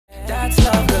That's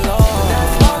love galore.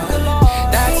 That's love galore.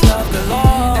 That's love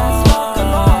galore. That's love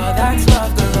galore. That's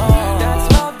love galore. That's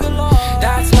love galore.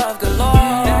 That's love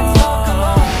galore. That's love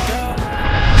galore.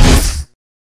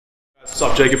 What's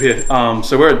up, Jacob here.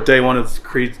 So we're at day one of the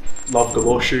Creed Love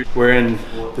Galore shoot. We're in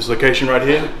this location right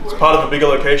here. It's part of a bigger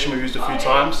location we've used a few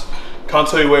times. Can't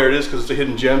tell you where it is because it's a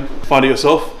hidden gem. Find it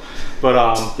yourself. But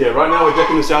yeah, right now we're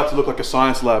decking this out to look like a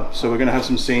science lab. So we're gonna have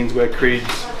some scenes where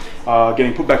Creed's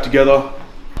getting put back together.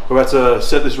 We're about to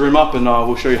set this room up and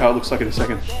we'll show you how it looks like in a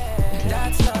second.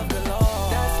 That's love galore.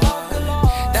 That's love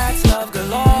galore. That's love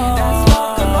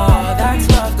galore. That's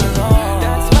love galore.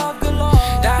 That's love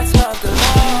galore. That's love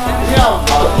galore.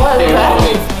 That's love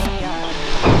galore.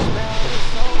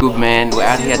 Good man, we're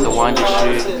out here at the wine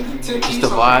shoot. Just a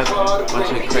vibe,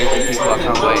 bunch of crazy people, I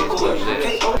can't wait.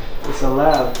 It's a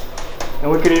lab.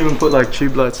 And we could even put like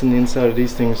tube lights on the inside of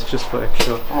these things just for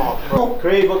extra. Oh,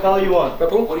 Creed, what color you want?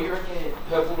 Purple? What do you reckon?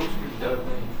 Purple looks pretty dope,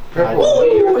 man. Purple.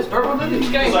 Ooh, it's purple,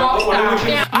 it's getting hot.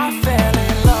 I fell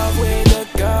in love with a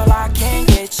girl, I can't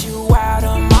get you out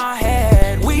of my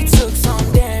head. We took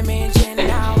some damage and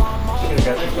now I'm on.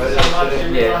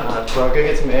 Yeah. Bro, go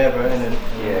get some air, bro, and then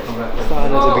come back.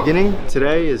 Starting at the beginning,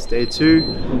 today is day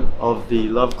 2 of the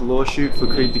Love Galore shoot for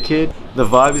Creed the Kid. The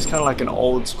vibe is kind of like an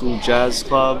old school jazz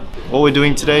club. What we're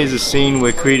doing today is a scene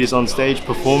where Creed is on stage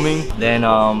performing. Then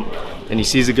he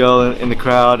sees a girl in the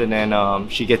crowd, and then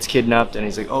she gets kidnapped, and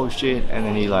he's like, oh shit, and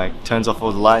then he like turns off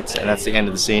all the lights, and that's the end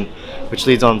of the scene, which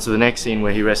leads on to the next scene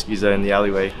where he rescues her in the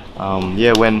alleyway.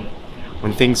 Yeah, when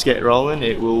things get rolling,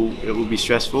 it will be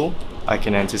stressful. I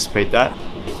can anticipate that.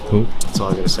 Cool. That's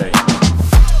all I gotta say.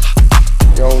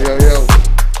 Yo, yo, yo.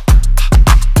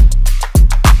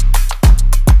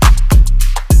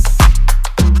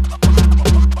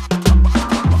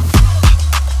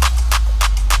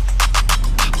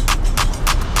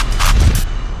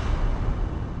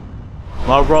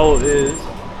 My role is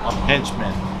a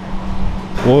henchman.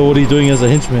 What are you doing as a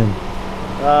henchman?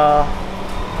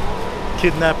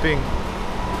 Kidnapping.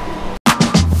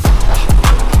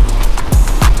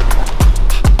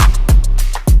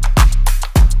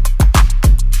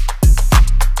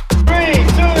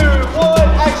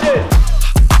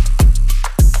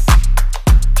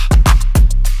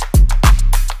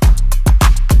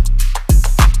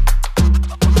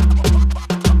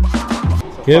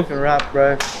 Yep. Fucking rap,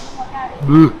 bro.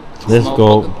 Let's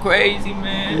go. Crazy,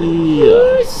 man.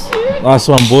 Yeah. Last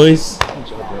one, boys.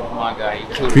 Oh my god, you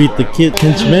killed Creed the Kid,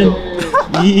 henchman.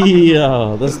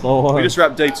 Yeah, that's the one. We just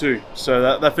wrapped day 2.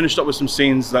 So that finished up with some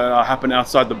scenes that happened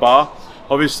outside the bar.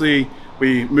 Obviously,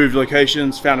 we moved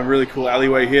locations, found a really cool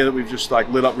alleyway here that we've just like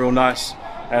lit up real nice.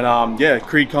 And yeah,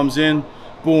 Creed comes in,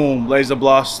 boom, laser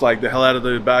blasts like the hell out of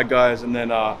the bad guys, and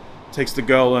then takes the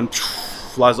girl and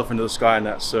flies off into the sky and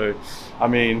that. So, I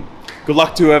mean, good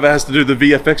luck to whoever has to do the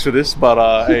VFX for this, but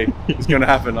hey, it's gonna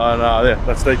happen. And yeah,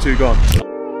 that's day 2 gone.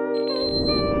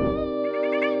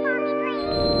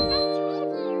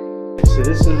 So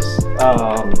this is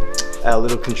our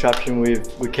little contraption we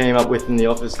came up with in the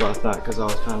office last night, because I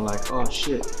was kind of like, oh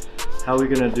shit, how are we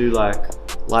gonna do like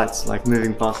lights like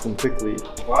moving past them quickly?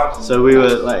 So we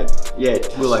were like, yeah,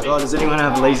 we were like, oh, does anyone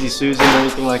have Lazy Susan or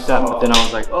anything like that? But then I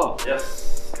was like, oh,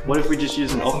 what if we just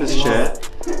use an office chair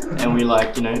and we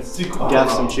like, you know, gaff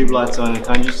some tube lights on and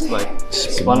kind of just like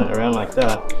spun it around like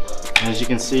that. And as you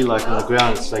can see, like on the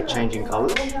ground, it's like changing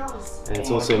colors, and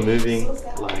it's also moving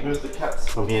like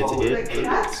from here to here.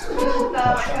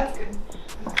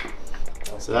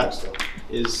 So that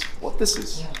is what this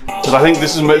is. So I think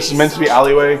this is meant to be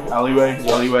alleyway.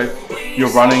 You're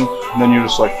running, and then you're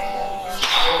just like.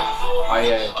 Oh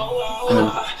yeah.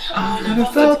 Never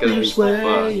felt this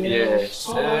way. Yeah.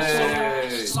 So I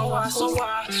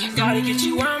gotta get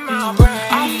you out my brain.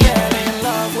 I fell in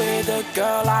love with a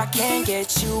girl, I can't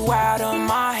get you out of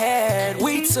my head.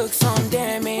 We took some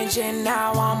damage and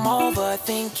now I'm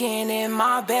overthinking in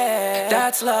my bed.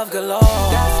 That's love galore.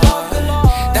 That's love galore.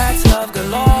 That's love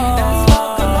galore. That's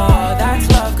love galore. That's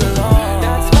love galore.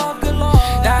 That's love galore.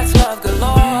 That's love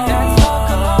galore. That's love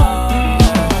galore.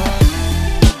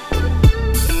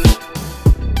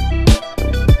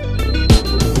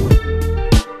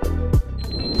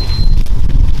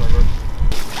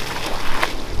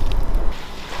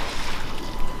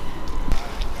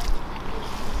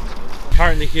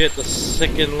 Currently here at the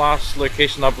second last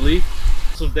location, I believe.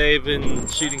 So they've been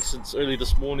shooting since early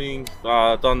this morning.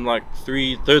 Done like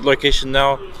third location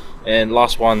now, and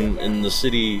last one in the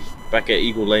city back at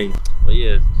Eagle Lane. But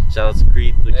yeah, shout out to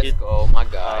Creed the Kid. Let's go, my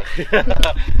guy.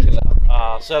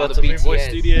 Shout out to Moonboy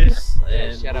Studios,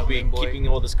 and shout we'll out be Moonboy. keeping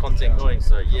all this content going.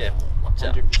 So yeah, watch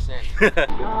out. 100%.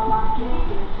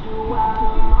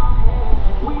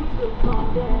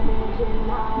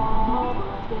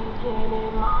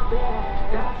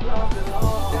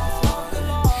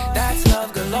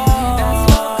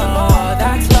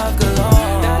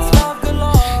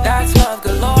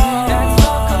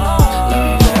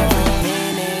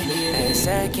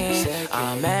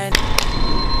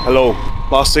 Hello.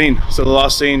 Last scene. So the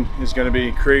last scene is going to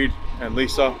be Creed and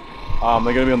Melyssa.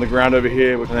 They're going to be on the ground over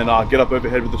here, and then get up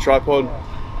overhead with the tripod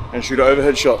and shoot an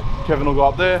overhead shot. Kevin will go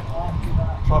up there,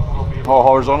 tripod will be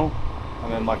horizontal,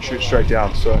 and then like shoot straight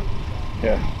down. So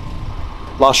yeah,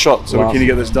 last shot. So we're keen to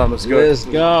get this done. Let's go. Let's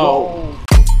go.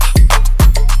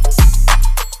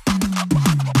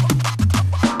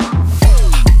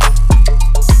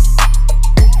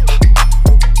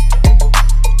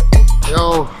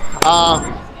 Yo,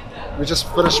 we just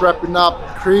finished wrapping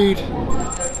up Creed,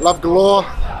 Love Galore.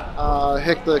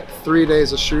 Hectic 3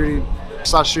 days of shooting.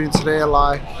 Started shooting today at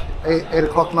like 8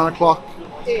 o'clock, 9 o'clock,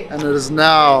 and it is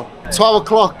now 12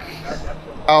 o'clock.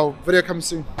 Our video coming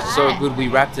soon. So good, we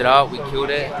wrapped it up, we killed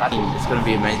it. I think it's gonna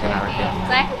be amazing,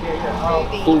 I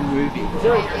reckon. Full movie.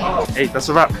 Hey, that's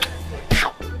a wrap.